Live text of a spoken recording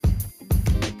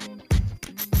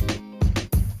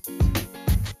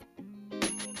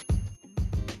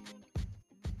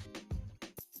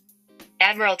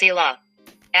Admiralty law.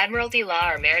 Admiralty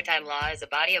law or maritime law is a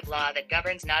body of law that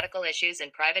governs nautical issues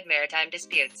and private maritime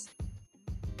disputes.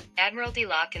 Admiralty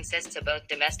law consists of both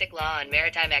domestic law on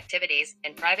maritime activities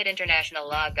and private international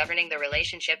law governing the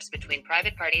relationships between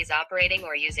private parties operating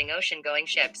or using ocean-going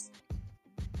ships.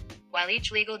 While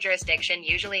each legal jurisdiction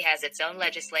usually has its own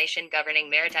legislation governing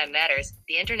maritime matters,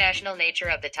 the international nature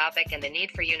of the topic and the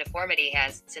need for uniformity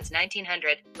has, since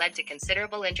 1900, led to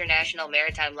considerable international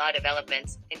maritime law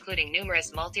developments, including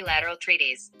numerous multilateral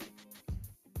treaties.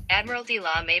 Admiralty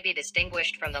law may be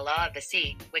distinguished from the law of the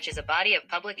sea, which is a body of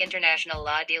public international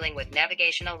law dealing with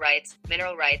navigational rights,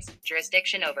 mineral rights,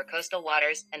 jurisdiction over coastal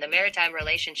waters, and the maritime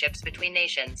relationships between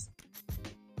nations.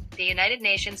 The United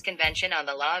Nations Convention on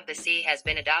the Law of the Sea has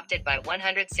been adopted by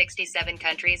 167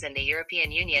 countries in the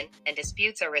European Union, and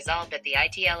disputes are resolved at the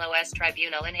ITLOS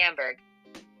Tribunal in Hamburg.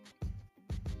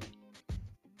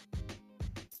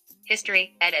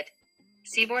 History, edit.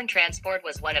 Seaborne transport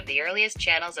was one of the earliest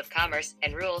channels of commerce,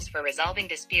 and rules for resolving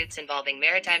disputes involving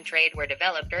maritime trade were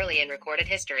developed early in recorded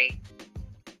history.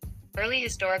 Early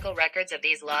historical records of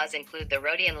these laws include the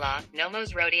Rhodian law,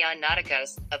 Nomos Rhodion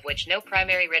Nauticos, of which no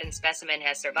primary written specimen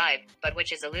has survived, but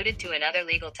which is alluded to in other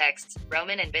legal texts,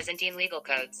 Roman and Byzantine legal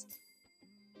codes.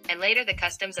 And later the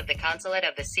customs of the Consulate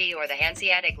of the Sea or the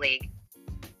Hanseatic League.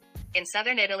 In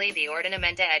southern Italy the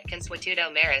Ordinamenta et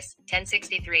Consuetudo Maris,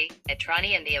 1063, et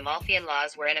Trani and the Amalfian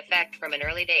laws were in effect from an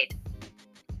early date.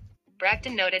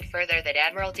 Bracton noted further that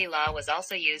admiralty law was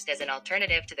also used as an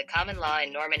alternative to the common law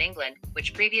in Norman England,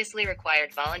 which previously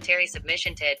required voluntary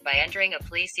submission to it by entering a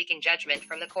plea seeking judgment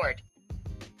from the court.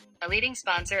 A leading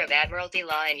sponsor of admiralty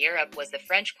law in Europe was the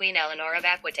French Queen Eleanor of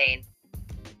Aquitaine.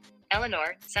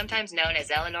 Eleanor, sometimes known as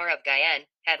Eleanor of Guyenne,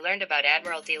 had learned about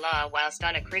admiralty law whilst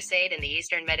on a crusade in the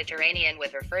eastern Mediterranean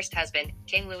with her first husband,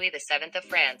 King Louis VII of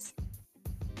France.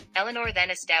 Eleanor then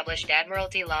established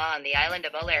admiralty law on the island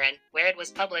of Oleron, where it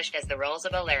was published as the Rolls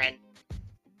of Oleron.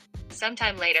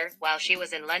 Sometime later, while she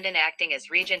was in London acting as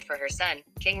regent for her son,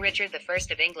 King Richard I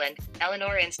of England,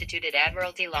 Eleanor instituted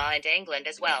admiralty law into England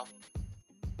as well.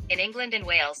 In England and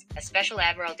Wales, a special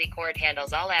admiralty court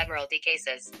handles all admiralty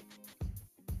cases.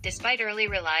 Despite early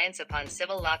reliance upon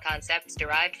civil law concepts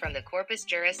derived from the Corpus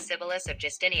Juris Civilis of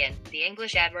Justinian, the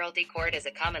English Admiralty Court is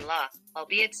a common law,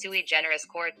 albeit sui generis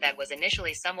court that was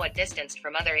initially somewhat distanced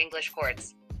from other English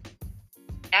courts.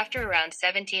 After around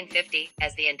 1750,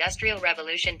 as the Industrial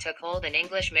Revolution took hold and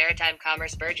English maritime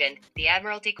commerce burgeoned, the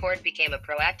Admiralty Court became a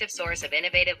proactive source of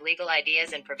innovative legal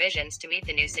ideas and provisions to meet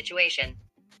the new situation.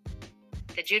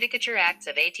 The Judicature Acts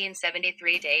of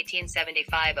 1873 to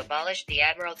 1875 abolished the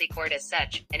Admiralty Court as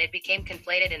such, and it became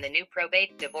conflated in the new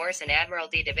probate, divorce and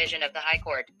admiralty division of the High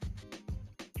Court.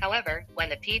 However, when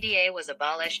the PDA was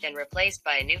abolished and replaced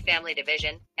by a new family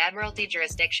division, admiralty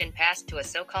jurisdiction passed to a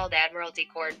so-called Admiralty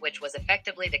Court, which was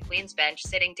effectively the Queen's Bench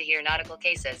sitting to hear nautical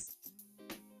cases.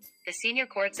 The Senior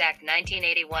Courts Act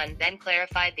 1981 then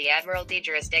clarified the admiralty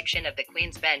jurisdiction of the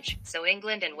Queen's Bench, so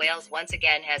England and Wales once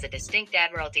again has a distinct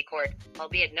admiralty court,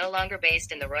 albeit no longer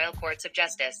based in the Royal Courts of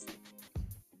Justice,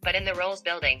 but in the Rolls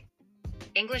Building.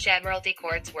 English admiralty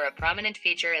courts were a prominent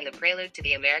feature in the prelude to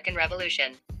the American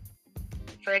Revolution.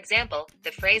 For example,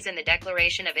 the phrase in the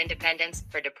Declaration of Independence,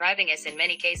 "for depriving us in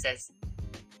many cases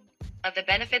of the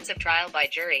benefits of trial by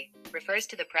jury," refers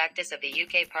to the practice of the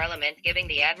UK Parliament giving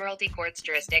the Admiralty Court's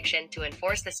jurisdiction to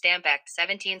enforce the Stamp Act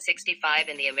 1765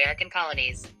 in the American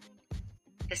colonies.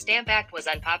 The Stamp Act was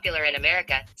unpopular in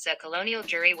America, so a colonial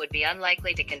jury would be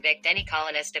unlikely to convict any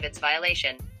colonist of its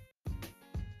violation.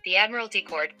 The Admiralty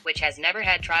Court, which has never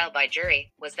had trial by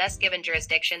jury, was thus given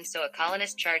jurisdiction so a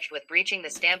colonist charged with breaching the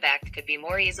Stamp Act could be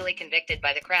more easily convicted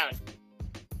by the Crown.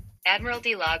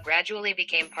 Admiralty law gradually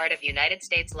became part of United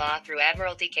States law through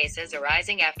admiralty cases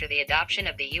arising after the adoption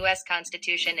of the U.S.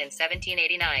 Constitution in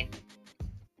 1789.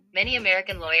 Many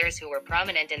American lawyers who were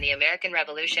prominent in the American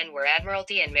Revolution were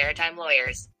admiralty and maritime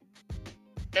lawyers.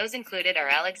 Those included are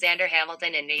Alexander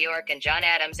Hamilton in New York and John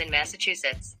Adams in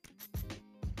Massachusetts.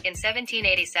 In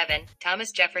 1787,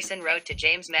 Thomas Jefferson wrote to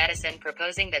James Madison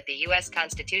proposing that the U.S.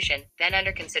 Constitution, then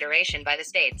under consideration by the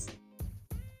states,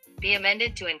 be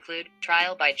amended to include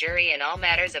trial by jury in all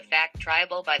matters of fact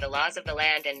triable by the laws of the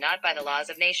land and not by the laws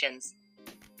of nations.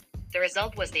 The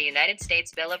result was the United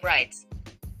States Bill of Rights.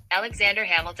 Alexander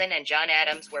Hamilton and John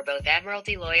Adams were both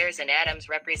admiralty lawyers, and Adams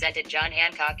represented John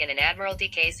Hancock in an admiralty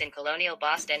case in colonial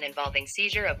Boston involving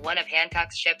seizure of one of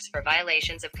Hancock's ships for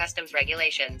violations of customs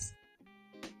regulations.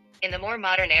 In the more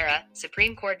modern era,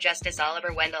 Supreme Court Justice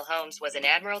Oliver Wendell Holmes was an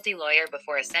admiralty lawyer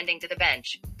before ascending to the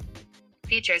bench.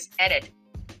 Features, edit.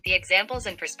 The examples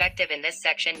and perspective in this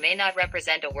section may not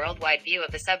represent a worldwide view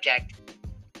of the subject.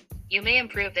 You may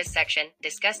improve this section,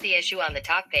 discuss the issue on the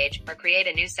talk page, or create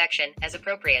a new section, as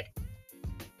appropriate.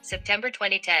 September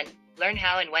 2010. Learn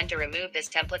how and when to remove this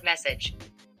template message.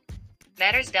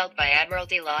 Matters dealt by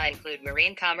Admiralty law include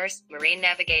marine commerce, marine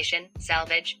navigation,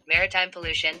 salvage, maritime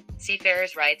pollution,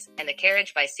 seafarers' rights, and the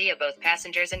carriage by sea of both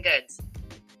passengers and goods.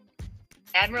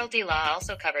 Admiralty law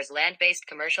also covers land-based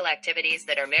commercial activities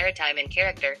that are maritime in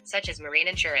character, such as marine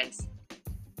insurance.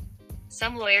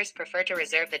 Some lawyers prefer to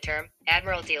reserve the term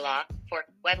Admiralty law for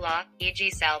wet law, e.g.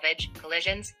 salvage,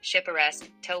 collisions, ship arrest,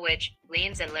 towage,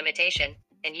 liens and limitation,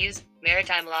 and use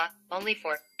maritime law only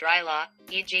for dry law,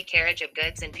 e.g. carriage of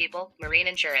goods and people, marine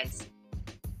insurance.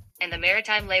 And the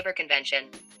Maritime Labor Convention.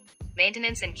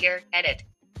 Maintenance and Cure, edit.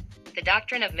 The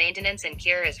doctrine of maintenance and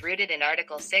cure is rooted in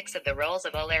Article 6 of the Rolls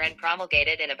of Oleron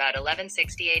promulgated in about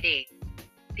 1160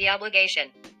 AD. The obligation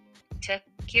to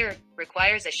cure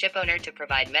requires a shipowner to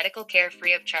provide medical care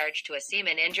free of charge to a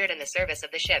seaman injured in the service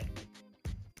of the ship,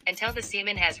 until the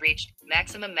seaman has reached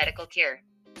maximum medical cure.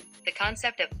 The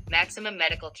concept of maximum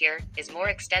medical cure is more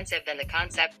extensive than the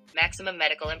concept maximum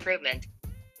medical improvement.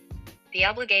 The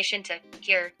obligation to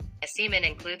cure a seaman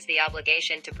includes the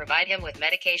obligation to provide him with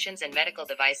medications and medical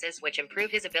devices which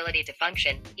improve his ability to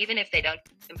function, even if they don't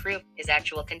improve his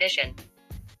actual condition.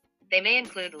 They may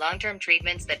include long-term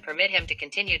treatments that permit him to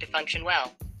continue to function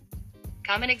well.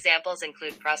 Common examples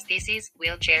include prostheses,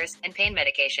 wheelchairs, and pain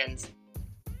medications.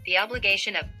 The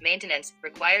obligation of maintenance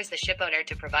requires the shipowner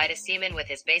to provide a seaman with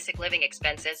his basic living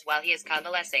expenses while he is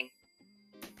convalescing.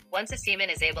 Once a seaman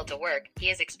is able to work, he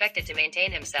is expected to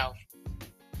maintain himself.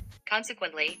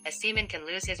 Consequently, a seaman can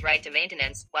lose his right to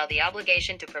maintenance, while the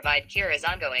obligation to provide cure is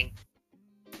ongoing.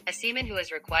 A seaman who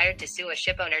is required to sue a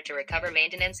shipowner to recover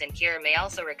maintenance and cure may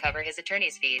also recover his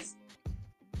attorney's fees.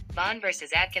 Vaughn v.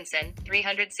 Atkinson,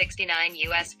 369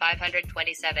 U.S.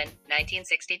 527,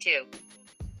 1962.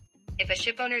 If a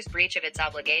shipowner's breach of its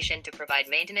obligation to provide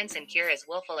maintenance and cure is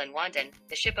willful and wanton,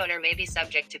 the shipowner may be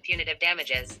subject to punitive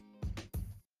damages.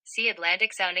 See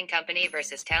Atlantic Sounding Company v.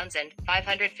 Townsend,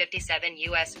 557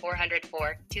 U.S.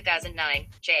 404, 2009,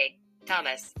 J.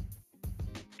 Thomas.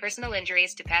 Personal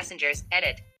injuries to passengers,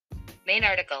 edit. Main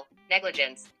article,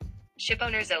 negligence.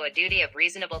 Shipowners owe a duty of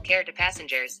reasonable care to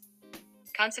passengers.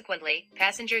 Consequently,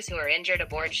 passengers who are injured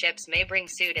aboard ships may bring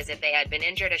suit as if they had been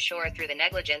injured ashore through the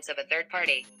negligence of a third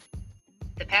party.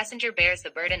 The passenger bears the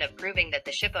burden of proving that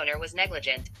the shipowner was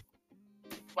negligent.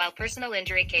 While personal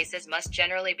injury cases must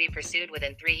generally be pursued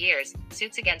within 3 years,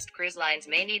 suits against cruise lines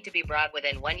may need to be brought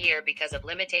within 1 year because of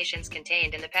limitations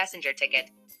contained in the passenger ticket.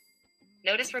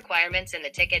 Notice requirements in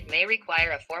the ticket may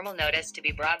require a formal notice to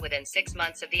be brought within 6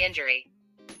 months of the injury.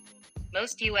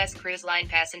 Most U.S. cruise line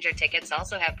passenger tickets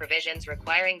also have provisions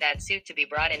requiring that suit to be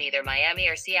brought in either Miami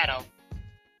or Seattle.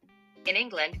 In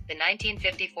England, the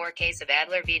 1954 case of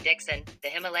Adler v. Dixon, the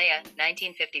Himalaya,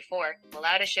 1954,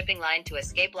 allowed a shipping line to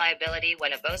escape liability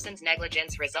when a bosun's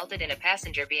negligence resulted in a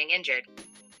passenger being injured.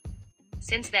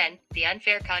 Since then, the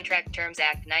Unfair Contract Terms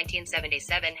Act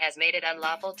 1977 has made it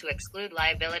unlawful to exclude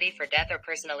liability for death or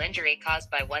personal injury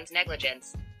caused by one's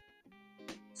negligence.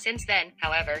 Since then,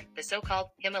 however, the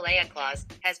so-called Himalaya Clause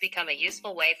has become a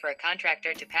useful way for a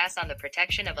contractor to pass on the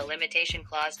protection of a limitation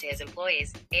clause to his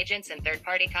employees, agents, and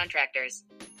third-party contractors.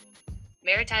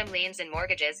 Maritime liens and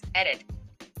mortgages, edit.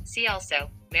 See also,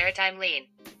 maritime lien.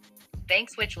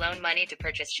 Banks which loan money to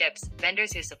purchase ships,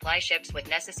 vendors who supply ships with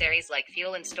necessaries like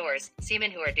fuel and stores,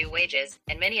 seamen who are due wages,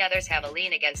 and many others have a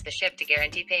lien against the ship to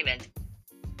guarantee payment.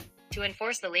 To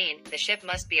enforce the lien, the ship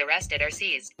must be arrested or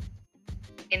seized.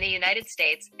 In the United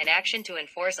States, an action to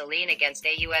enforce a lien against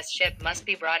a U.S. ship must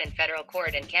be brought in federal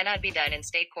court and cannot be done in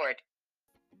state court,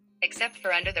 except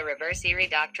for under the reverse Erie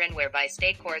doctrine whereby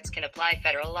state courts can apply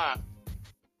federal law.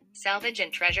 Salvage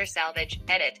and treasure salvage,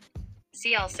 edit.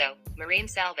 See also, marine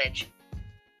salvage.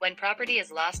 When property is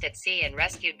lost at sea and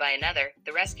rescued by another,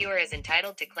 the rescuer is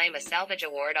entitled to claim a salvage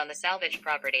award on the salvaged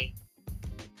property.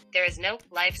 There is no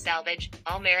life salvage.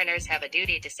 All mariners have a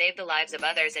duty to save the lives of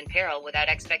others in peril without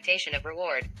expectation of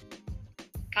reward.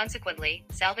 Consequently,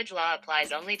 salvage law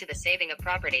applies only to the saving of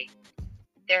property.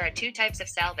 There are 2 types of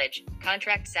salvage,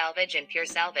 contract salvage and pure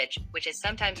salvage, which is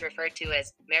sometimes referred to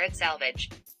as merit salvage.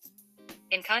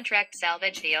 In contract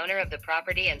salvage, the owner of the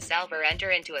property and salver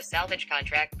enter into a salvage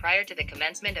contract prior to the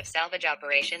commencement of salvage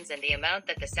operations, and the amount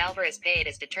that the salver is paid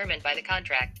is determined by the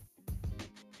contract.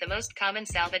 The most common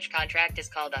salvage contract is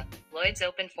called a Lloyd's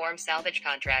Open Form salvage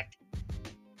contract.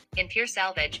 In pure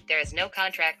salvage, there is no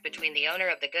contract between the owner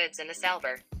of the goods and the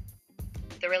salver.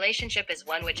 The relationship is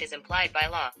one which is implied by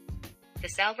law. The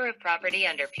salver of property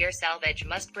under pure salvage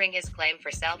must bring his claim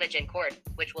for salvage in court,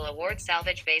 which will award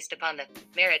salvage based upon the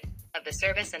merit of the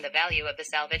service and the value of the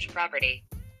salvaged property.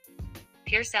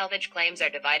 Pure salvage claims are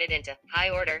divided into high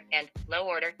order and low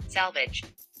order salvage.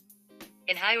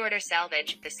 In high order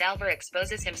salvage, the salvor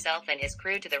exposes himself and his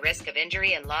crew to the risk of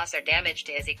injury and loss or damage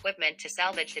to his equipment to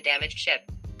salvage the damaged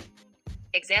ship.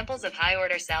 Examples of high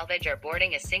order salvage are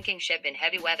boarding a sinking ship in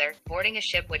heavy weather, boarding a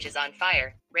ship which is on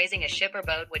fire, raising a ship or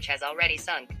boat which has already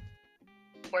sunk,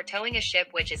 or towing a ship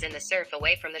which is in the surf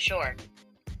away from the shore.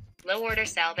 Low order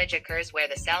salvage occurs where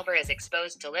the salvor is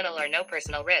exposed to little or no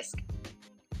personal risk.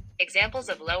 Examples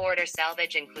of low order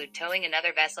salvage include towing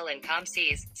another vessel in calm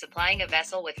seas, supplying a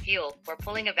vessel with fuel, or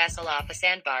pulling a vessel off a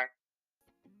sandbar.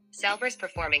 Salvors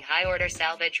performing high order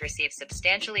salvage receive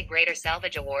substantially greater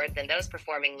salvage award than those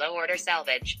performing low order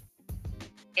salvage.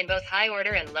 In both high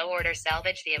order and low order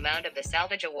salvage, the amount of the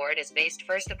salvage award is based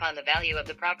first upon the value of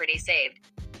the property saved.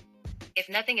 If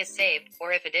nothing is saved,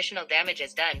 or if additional damage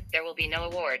is done, there will be no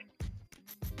award.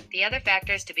 The other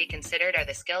factors to be considered are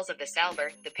the skills of the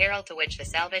salvor, the peril to which the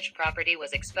salvaged property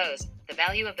was exposed, the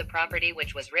value of the property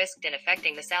which was risked in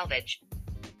affecting the salvage,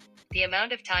 the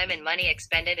amount of time and money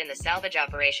expended in the salvage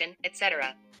operation,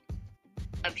 etc.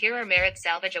 A pure or merit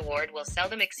salvage award will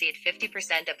seldom exceed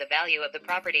 50% of the value of the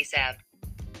property salved.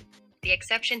 The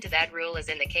exception to that rule is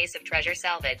in the case of treasure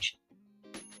salvage.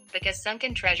 Because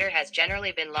sunken treasure has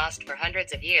generally been lost for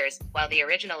hundreds of years, while the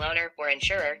original owner, or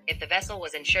insurer, if the vessel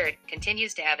was insured,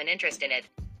 continues to have an interest in it,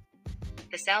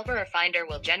 the salvor or finder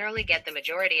will generally get the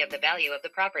majority of the value of the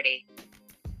property.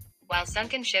 While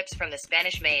sunken ships from the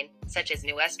Spanish Main, such as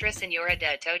Nuestra Señora de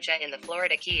Atocha in the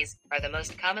Florida Keys, are the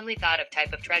most commonly thought of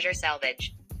type of treasure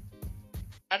salvage.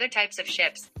 Other types of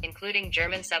ships, including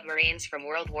German submarines from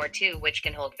World War II which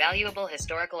can hold valuable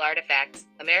historical artifacts,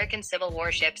 American Civil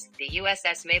War ships, the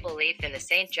USS Maple Leaf in the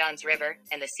St. Johns River,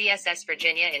 and the CSS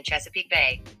Virginia in Chesapeake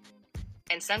Bay,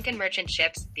 and sunken merchant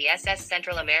ships, the SS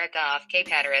Central America off Cape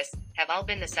Hatteras, have all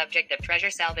been the subject of treasure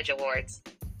salvage awards.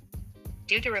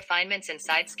 Due to refinements in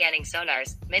side-scanning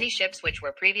sonars, many ships which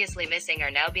were previously missing are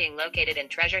now being located, and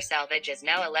treasure salvage is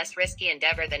now a less risky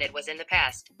endeavor than it was in the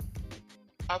past,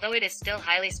 although it is still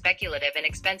highly speculative and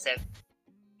expensive.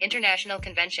 International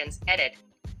conventions, edit.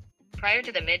 Prior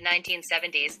to the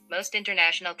mid-1970s, most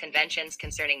international conventions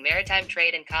concerning maritime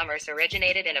trade and commerce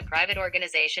originated in a private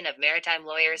organization of maritime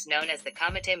lawyers known as the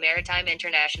Comité Maritime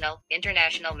International,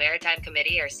 International Maritime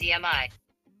Committee or CMI.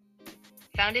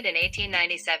 Founded in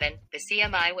 1897, the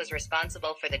CMI was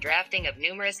responsible for the drafting of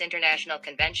numerous international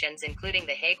conventions including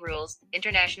the Hague Rules,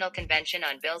 International Convention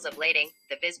on Bills of Lading,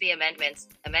 the Visby Amendments,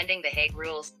 amending the Hague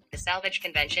Rules, the Salvage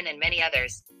Convention and many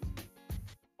others.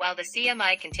 While the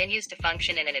CMI continues to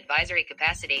function in an advisory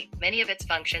capacity, many of its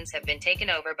functions have been taken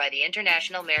over by the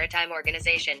International Maritime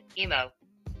Organization, IMO,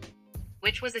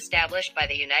 which was established by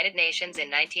the United Nations in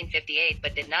 1958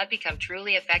 but did not become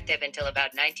truly effective until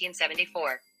about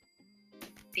 1974.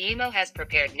 The IMO has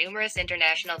prepared numerous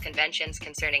international conventions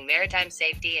concerning maritime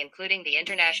safety, including the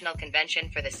International Convention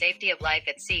for the Safety of Life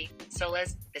at Sea,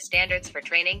 SOLAS, the Standards for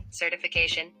Training,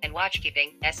 Certification, and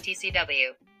Watchkeeping,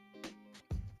 STCW.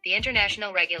 The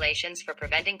International Regulations for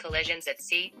Preventing Collisions at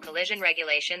Sea, Collision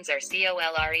Regulations or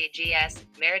COLREGS,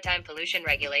 Maritime Pollution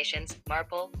Regulations,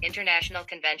 MARPOL, International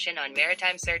Convention on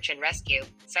Maritime Search and Rescue,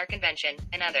 SAR Convention,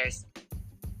 and others.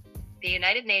 The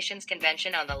United Nations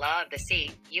Convention on the Law of the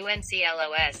Sea,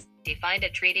 UNCLOS, defined a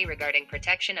treaty regarding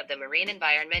protection of the marine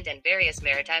environment and various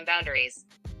maritime boundaries.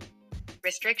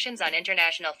 Restrictions on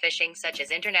international fishing such as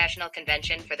International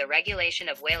Convention for the Regulation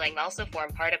of Whaling also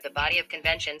form part of the body of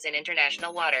conventions in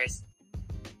international waters.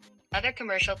 Other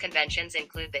commercial conventions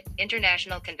include the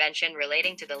International Convention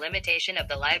relating to the limitation of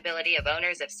the liability of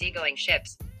owners of seagoing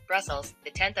ships, Brussels, the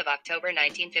 10th of October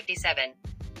 1957.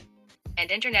 And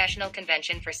International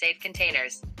Convention for Safe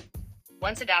Containers.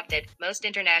 Once adopted, most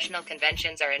international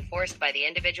conventions are enforced by the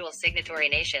individual signatory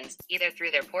nations, either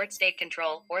through their port state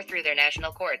control or through their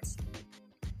national courts.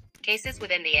 Cases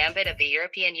within the ambit of the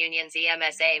European Union's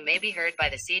EMSA may be heard by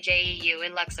the CJEU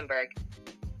in Luxembourg.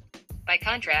 By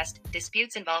contrast,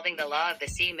 disputes involving the law of the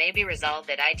sea may be resolved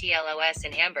at ITLOS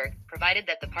in Hamburg, provided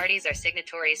that the parties are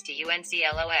signatories to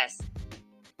UNCLOS.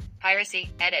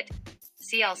 Piracy, edit.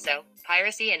 See also,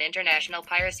 piracy and international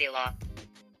piracy law.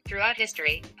 Throughout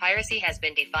history, piracy has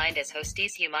been defined as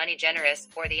hostis humani generis,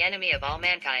 or the enemy of all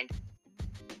mankind.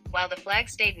 While the flag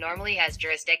state normally has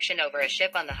jurisdiction over a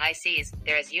ship on the high seas,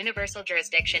 there is universal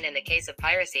jurisdiction in the case of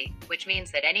piracy, which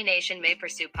means that any nation may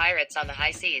pursue pirates on the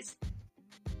high seas,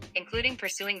 including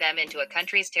pursuing them into a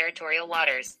country's territorial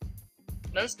waters.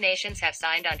 Most nations have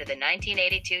signed on to the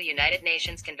 1982 United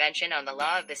Nations Convention on the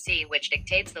Law of the Sea, which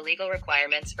dictates the legal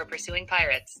requirements for pursuing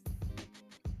pirates.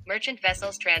 Merchant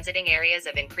vessels transiting areas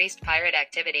of increased pirate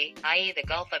activity, i.e., the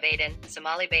Gulf of Aden,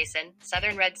 Somali Basin,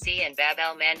 Southern Red Sea, and Bab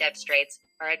el Mandeb Straits,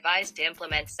 are advised to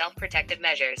implement self-protective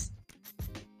measures.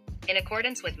 In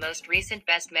accordance with most recent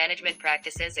best management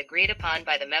practices agreed upon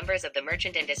by the members of the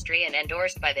merchant industry and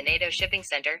endorsed by the NATO Shipping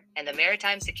Center and the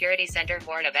Maritime Security Center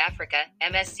Horn of Africa,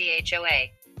 MSCHOA.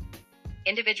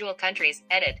 Individual countries,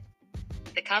 edit.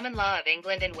 The common law of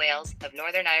England and Wales, of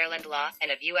Northern Ireland law,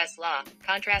 and of U.S. law,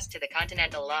 contrast to the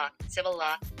continental law, civil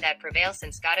law, that prevails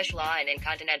in Scottish law and in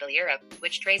continental Europe,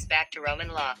 which trace back to Roman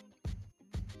law.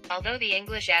 Although the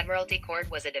English Admiralty Court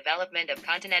was a development of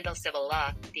continental civil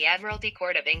law, the Admiralty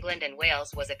Court of England and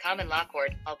Wales was a common law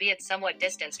court, albeit somewhat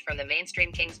distanced from the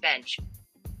mainstream King's Bench.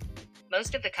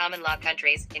 Most of the common law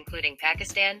countries, including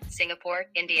Pakistan, Singapore,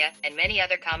 India, and many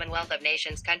other Commonwealth of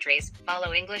Nations countries,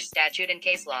 follow English statute and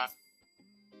case law.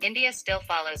 India still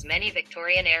follows many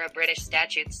Victorian-era British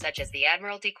statutes such as the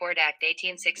Admiralty Court Act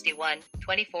 1861,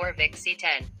 24 Vic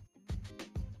C10.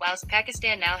 Whilst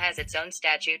Pakistan now has its own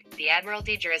statute, the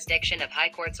Admiralty Jurisdiction of High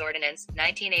Courts Ordinance,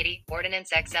 1980, Ordinance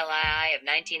XLII of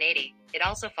 1980, it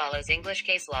also follows English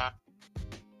case law.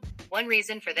 One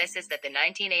reason for this is that the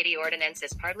 1980 ordinance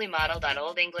is partly modeled on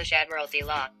Old English Admiralty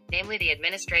law, namely the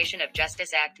Administration of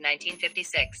Justice Act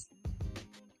 1956.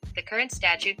 The current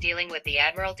statute dealing with the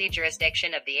Admiralty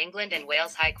jurisdiction of the England and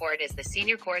Wales High Court is the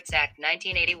Senior Courts Act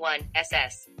 1981,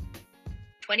 SS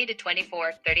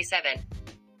 20-24-37.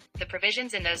 The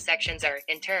provisions in those sections are,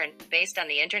 in turn, based on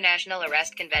the International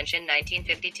Arrest Convention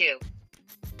 1952.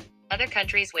 Other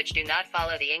countries which do not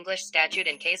follow the English statute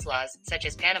and case laws, such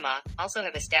as Panama, also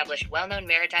have established well-known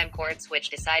maritime courts which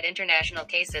decide international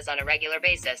cases on a regular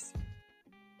basis.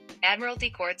 Admiralty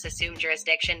courts assume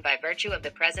jurisdiction by virtue of the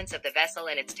presence of the vessel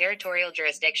in its territorial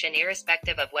jurisdiction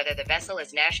irrespective of whether the vessel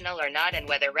is national or not and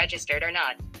whether registered or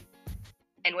not,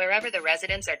 and wherever the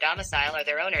residents or domicile or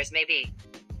their owners may be.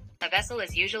 A vessel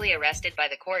is usually arrested by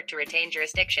the court to retain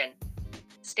jurisdiction.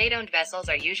 State-owned vessels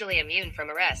are usually immune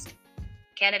from arrest.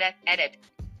 Canada, edit.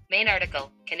 Main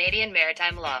article, Canadian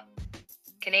Maritime Law.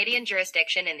 Canadian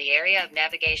jurisdiction in the area of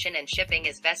navigation and shipping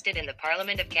is vested in the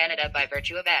Parliament of Canada by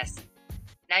virtue of S.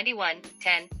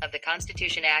 91-10 of the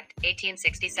Constitution Act,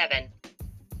 1867.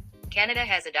 Canada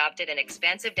has adopted an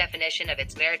expansive definition of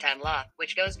its maritime law,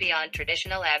 which goes beyond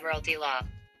traditional admiralty law.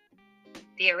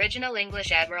 The original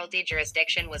English Admiralty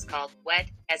jurisdiction was called wet,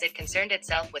 as it concerned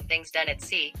itself with things done at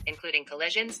sea, including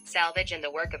collisions, salvage and the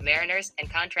work of mariners, and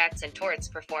contracts and torts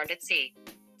performed at sea.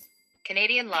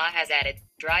 Canadian law has added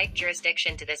dry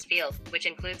jurisdiction to this field, which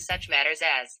includes such matters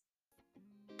as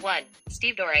 1.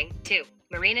 Stevedoring, 2.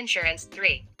 Marine insurance,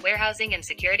 3. Warehousing and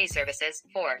security services,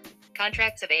 4.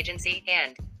 Contracts of agency,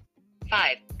 and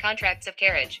 5. Contracts of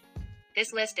carriage.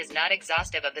 This list is not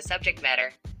exhaustive of the subject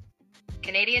matter.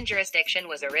 Canadian jurisdiction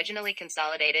was originally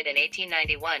consolidated in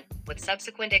 1891, with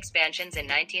subsequent expansions in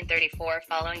 1934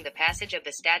 following the passage of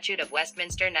the Statute of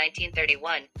Westminster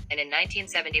 1931, and in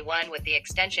 1971 with the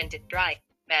extension to dry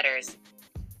matters.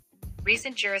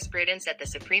 Recent jurisprudence at the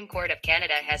Supreme Court of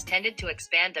Canada has tended to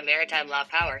expand the maritime law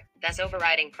power, thus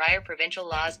overriding prior provincial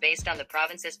laws based on the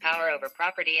province's power over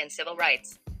property and civil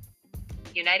rights.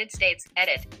 United States,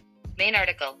 edit. Main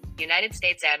article, United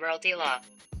States Admiralty Law.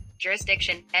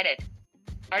 Jurisdiction, edit.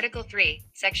 Article 3,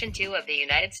 Section 2 of the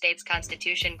United States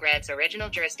Constitution grants original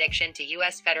jurisdiction to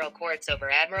U.S. federal courts over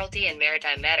admiralty and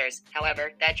maritime matters.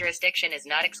 However, that jurisdiction is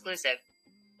not exclusive,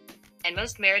 and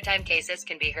most maritime cases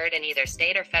can be heard in either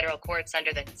state or federal courts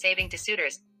under the Saving to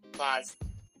Suitors clause.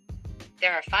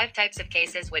 There are 5 types of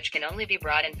cases which can only be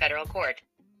brought in federal court.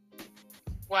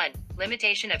 1.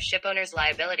 Limitation of shipowners'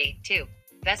 liability. 2.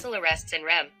 Vessel arrests in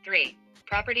rem. 3.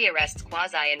 Property arrests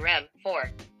quasi in rem.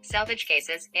 4. Salvage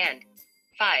cases, and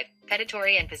 5.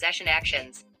 Petitory and possession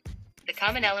actions. The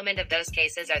common element of those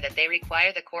cases are that they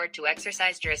require the court to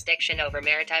exercise jurisdiction over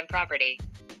maritime property.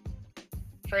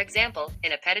 For example,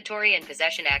 in a petitory and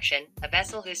possession action, a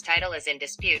vessel whose title is in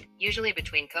dispute, usually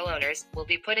between co-owners, will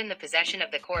be put in the possession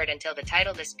of the court until the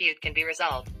title dispute can be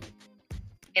resolved.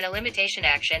 In a limitation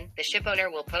action, the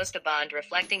shipowner will post a bond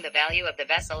reflecting the value of the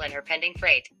vessel and her pending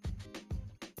freight.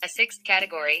 A 6th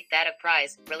category, that of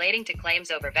prize, relating to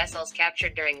claims over vessels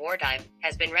captured during wartime,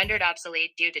 has been rendered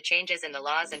obsolete due to changes in the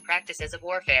laws and practices of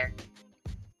warfare.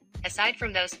 Aside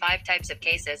from those 5 types of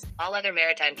cases, all other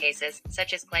maritime cases,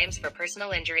 such as claims for personal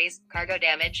injuries, cargo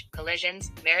damage, collisions,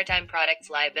 maritime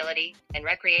products liability, and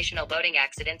recreational boating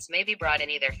accidents may be brought in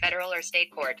either federal or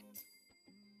state court.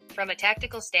 From a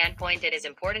tactical standpoint, it is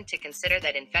important to consider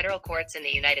that in federal courts in the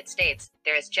United States,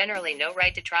 there is generally no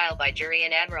right to trial by jury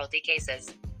in admiralty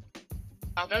cases.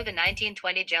 Although the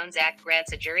 1920 Jones Act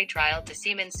grants a jury trial to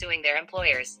seamen suing their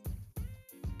employers.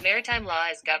 Maritime law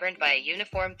is governed by a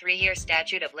uniform 3-year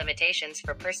statute of limitations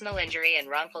for personal injury and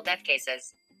wrongful death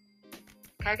cases.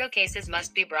 Cargo cases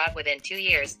must be brought within 2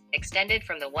 years, extended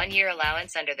from the 1-year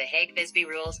allowance under the Hague-Visby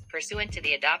rules, pursuant to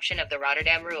the adoption of the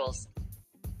Rotterdam rules.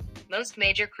 Most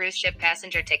major cruise ship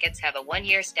passenger tickets have a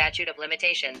 1-year statute of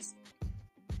limitations.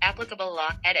 Applicable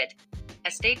law, edit. A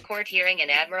state court hearing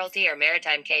an admiralty or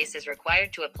maritime case is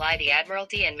required to apply the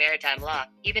admiralty and maritime law,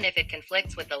 even if it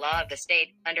conflicts with the law of the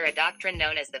state, under a doctrine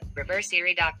known as the reverse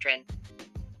Erie doctrine.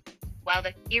 While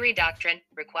the Erie doctrine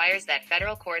requires that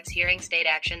federal courts hearing state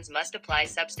actions must apply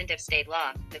substantive state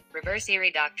law, the reverse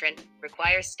Erie doctrine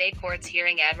requires state courts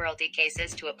hearing admiralty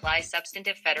cases to apply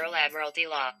substantive federal admiralty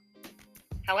law.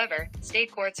 However,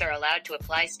 state courts are allowed to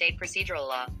apply state procedural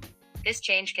law. This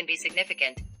change can be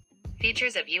significant.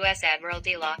 Features of U.S.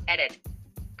 Admiralty law, edit.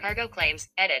 Cargo claims,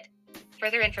 edit.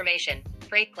 Further information,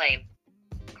 freight claim.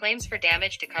 Claims for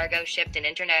damage to cargo shipped in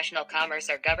international commerce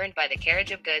are governed by the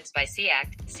Carriage of Goods by Sea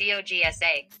Act,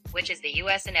 COGSA, which is the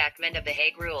U.S. enactment of the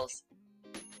Hague Rules.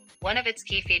 One of its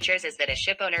key features is that a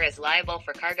shipowner is liable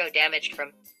for cargo damaged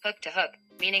from hook to hook,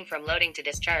 meaning from loading to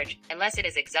discharge, unless it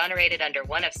is exonerated under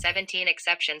one of 17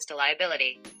 exceptions to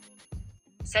liability,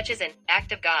 such as an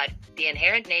act of God, the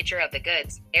inherent nature of the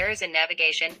goods, errors in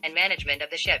navigation and management of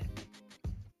the ship.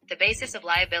 The basis of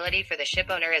liability for the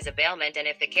shipowner is a bailment, and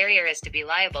if the carrier is to be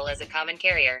liable as a common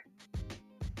carrier,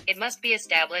 it must be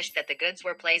established that the goods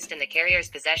were placed in the carrier's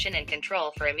possession and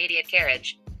control for immediate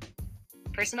carriage.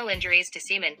 Personal injuries to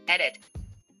seamen, edit.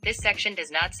 This section does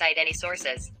not cite any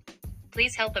sources.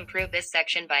 Please help improve this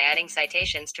section by adding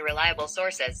citations to reliable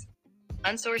sources.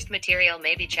 Unsourced material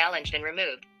may be challenged and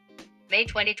removed. May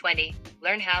 2020,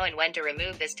 learn how and when to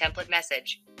remove this template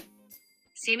message.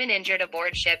 Seamen injured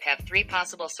aboard ship have 3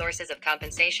 possible sources of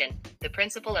compensation: the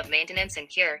principle of maintenance and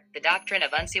cure, the doctrine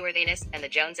of unseaworthiness, and the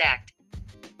Jones Act.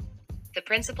 The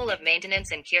principle of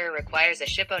maintenance and cure requires a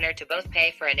shipowner to both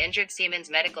pay for an injured seaman's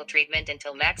medical treatment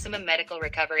until maximum medical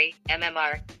recovery,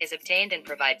 MMR, is obtained, and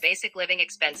provide basic living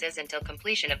expenses until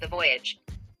completion of the voyage,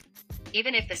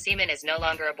 even if the seaman is no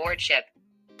longer aboard ship.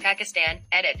 Pakistan,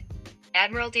 edit.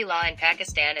 Admiralty law in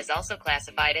Pakistan is also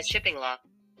classified as shipping law.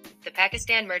 The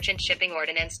Pakistan Merchant Shipping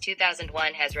Ordinance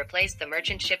 2001 has replaced the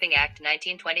Merchant Shipping Act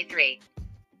 1923.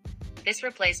 This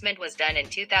replacement was done in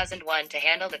 2001 to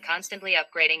handle the constantly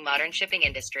upgrading modern shipping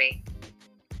industry.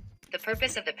 The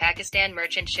purpose of the Pakistan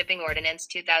Merchant Shipping Ordinance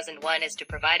 2001 is to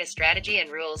provide a strategy and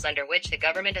rules under which the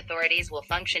government authorities will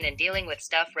function in dealing with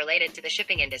stuff related to the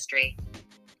shipping industry.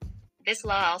 This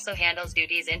law also handles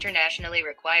duties internationally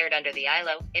required under the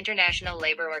ILO, International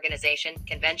Labour Organization,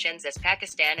 conventions, as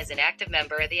Pakistan is an active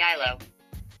member of the ILO.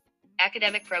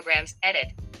 Academic programs,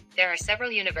 edit. There are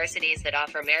several universities that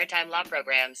offer maritime law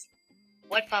programs.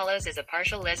 What follows is a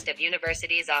partial list of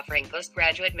universities offering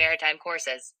postgraduate maritime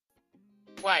courses.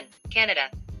 1.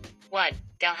 Canada. 1.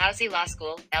 Dalhousie Law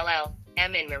School,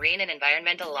 LL.M. in Marine and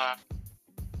Environmental Law.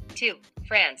 2.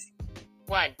 France.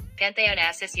 1.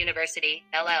 Panthéon-Assas University,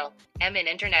 LL.M. in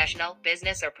International,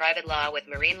 Business or Private Law with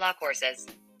Marine Law courses.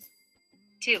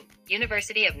 2.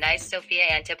 University of Nice Sophia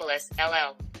Antipolis,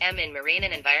 LL.M. in Marine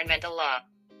and Environmental Law.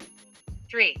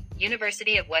 3.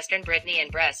 University of Western Brittany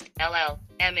and Brest,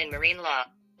 LL.M. in Marine Law.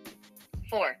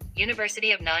 4.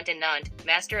 University of Nantes in Nantes,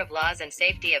 Master of Laws and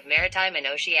Safety of Maritime and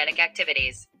Oceanic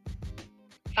Activities.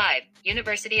 5.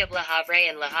 University of Le Havre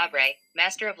in Le Havre,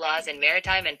 Master of Laws in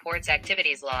Maritime and Ports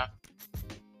Activities Law.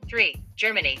 3.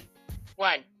 Germany.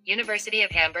 1. University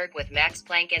of Hamburg with Max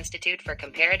Planck Institute for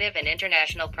Comparative and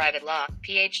International Private Law,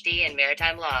 PhD in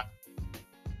Maritime Law.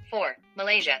 4.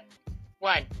 Malaysia.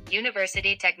 1.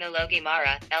 University Teknologi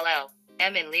Mara,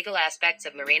 LL.M. in Legal Aspects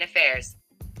of Marine Affairs.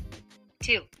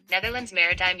 2. Netherlands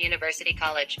Maritime University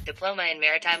College, Diploma in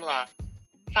Maritime Law.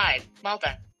 5.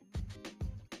 Malta.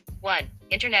 1.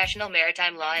 International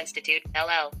Maritime Law Institute,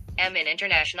 LL.M. in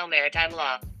International Maritime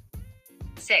Law.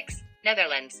 6.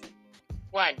 Netherlands.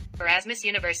 1. Erasmus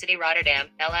University Rotterdam,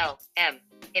 LL.M.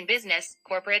 in Business,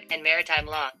 Corporate, and Maritime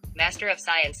Law, Master of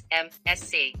Science,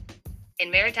 M.Sc. in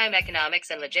Maritime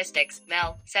Economics and Logistics,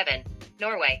 MEL. 7.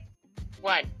 Norway.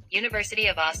 1. University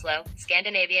of Oslo,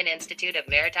 Scandinavian Institute of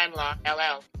Maritime Law,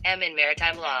 LL.M. in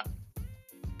Maritime Law.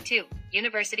 2.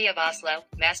 University of Oslo,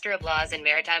 Master of Laws in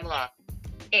Maritime Law.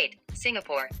 8.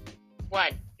 Singapore.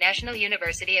 1. National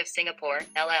University of Singapore,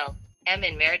 LL.M.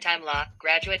 in Maritime Law,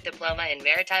 Graduate Diploma in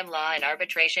Maritime Law and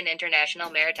Arbitration,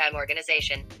 International Maritime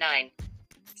Organization. 9.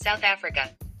 South Africa.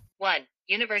 1.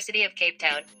 University of Cape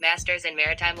Town, Masters in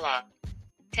Maritime Law.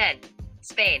 10.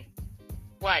 Spain.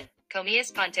 1.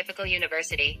 Comillas Pontifical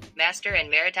University, Master in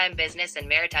Maritime Business and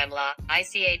Maritime Law,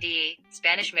 ICADE,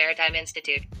 Spanish Maritime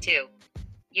Institute. 2.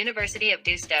 University of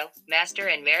Deusto, Master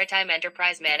in Maritime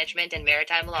Enterprise Management and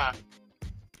Maritime Law.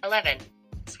 11.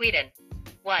 Sweden.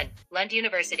 1. Lund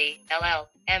University,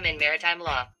 LL.M. in Maritime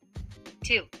Law.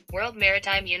 2. World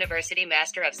Maritime University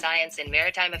Master of Science in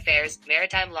Maritime Affairs,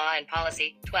 Maritime Law and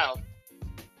Policy, 12.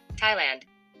 Thailand.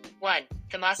 1.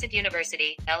 Thammasat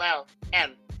University,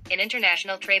 LL.M. in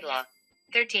International Trade Law.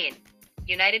 13.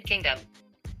 United Kingdom.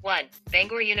 1.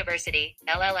 Bangor University,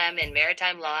 LLM in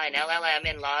Maritime Law and LLM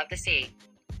in Law of the Sea.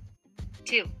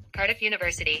 2. Cardiff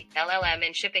University, LLM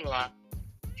in Shipping Law.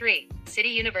 3. City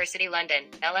University London,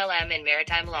 LLM in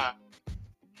Maritime Law.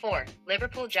 4.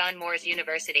 Liverpool John Moores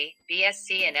University,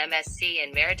 BSc and MSc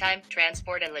in Maritime,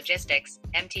 Transport and Logistics,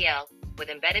 MTL, with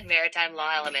embedded maritime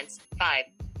law elements. 5.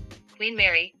 Queen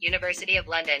Mary, University of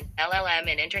London, LLM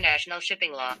in International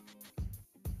Shipping Law.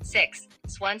 6.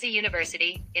 Swansea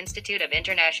University, Institute of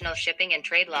International Shipping and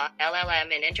Trade Law,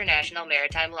 LLM in International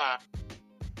Maritime Law.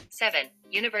 7.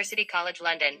 University College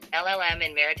London, LLM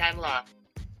in Maritime Law.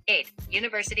 8.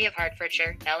 University of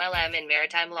Hertfordshire, LLM in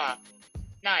Maritime Law.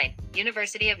 9.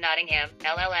 University of Nottingham,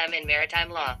 LLM in Maritime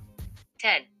Law.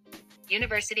 10.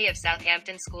 University of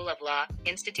Southampton School of Law,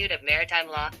 Institute of Maritime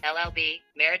Law, LLB,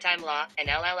 Maritime Law, and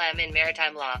LLM in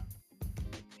Maritime Law.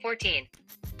 14.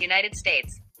 United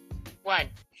States. 1.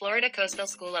 Florida Coastal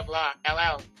School of Law,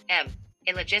 LL.M.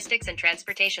 in Logistics and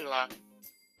Transportation Law.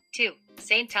 2.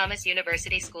 St. Thomas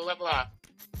University School of Law.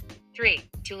 3.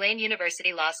 Tulane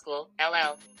University Law School,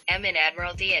 LL.M. in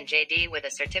Admiralty and JD with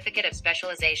a Certificate of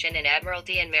Specialization in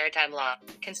Admiralty and Maritime Law.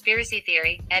 Conspiracy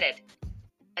Theory, edit.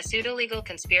 A pseudo-legal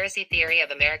conspiracy theory of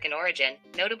American origin,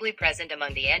 notably present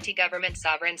among the anti-government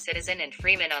sovereign citizen and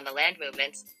freemen on the land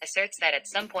movements, asserts that at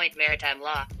some point maritime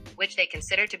law, which they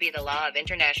consider to be the law of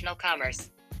international commerce,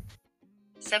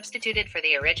 substituted for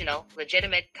the original,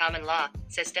 legitimate, common law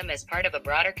system as part of a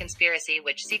broader conspiracy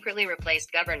which secretly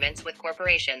replaced governments with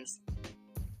corporations.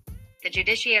 The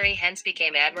judiciary hence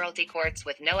became admiralty courts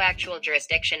with no actual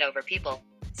jurisdiction over people.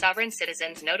 Sovereign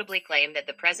citizens notably claim that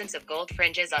the presence of gold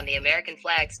fringes on the American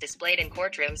flags displayed in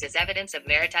courtrooms is evidence of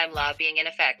maritime law being in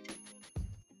effect.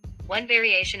 One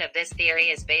variation of this theory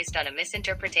is based on a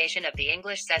misinterpretation of the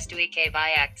English Cestui Que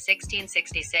Vie Act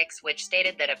 1666, which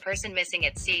stated that a person missing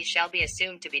at sea shall be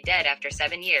assumed to be dead after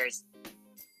 7 years.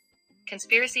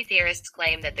 Conspiracy theorists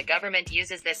claim that the government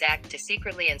uses this act to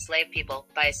secretly enslave people,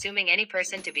 by assuming any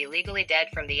person to be legally dead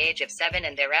from the age of 7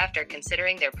 and thereafter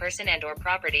considering their person and/or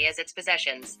property as its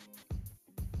possessions.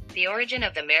 The origin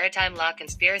of the maritime law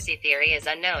conspiracy theory is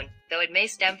unknown, though it may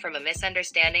stem from a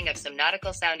misunderstanding of some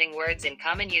nautical-sounding words in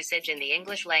common usage in the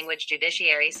English language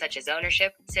judiciary such as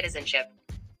ownership, citizenship,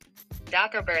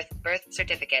 doc or birth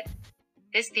certificate.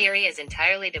 This theory is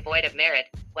entirely devoid of merit.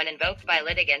 When invoked by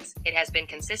litigants, it has been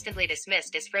consistently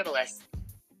dismissed as frivolous.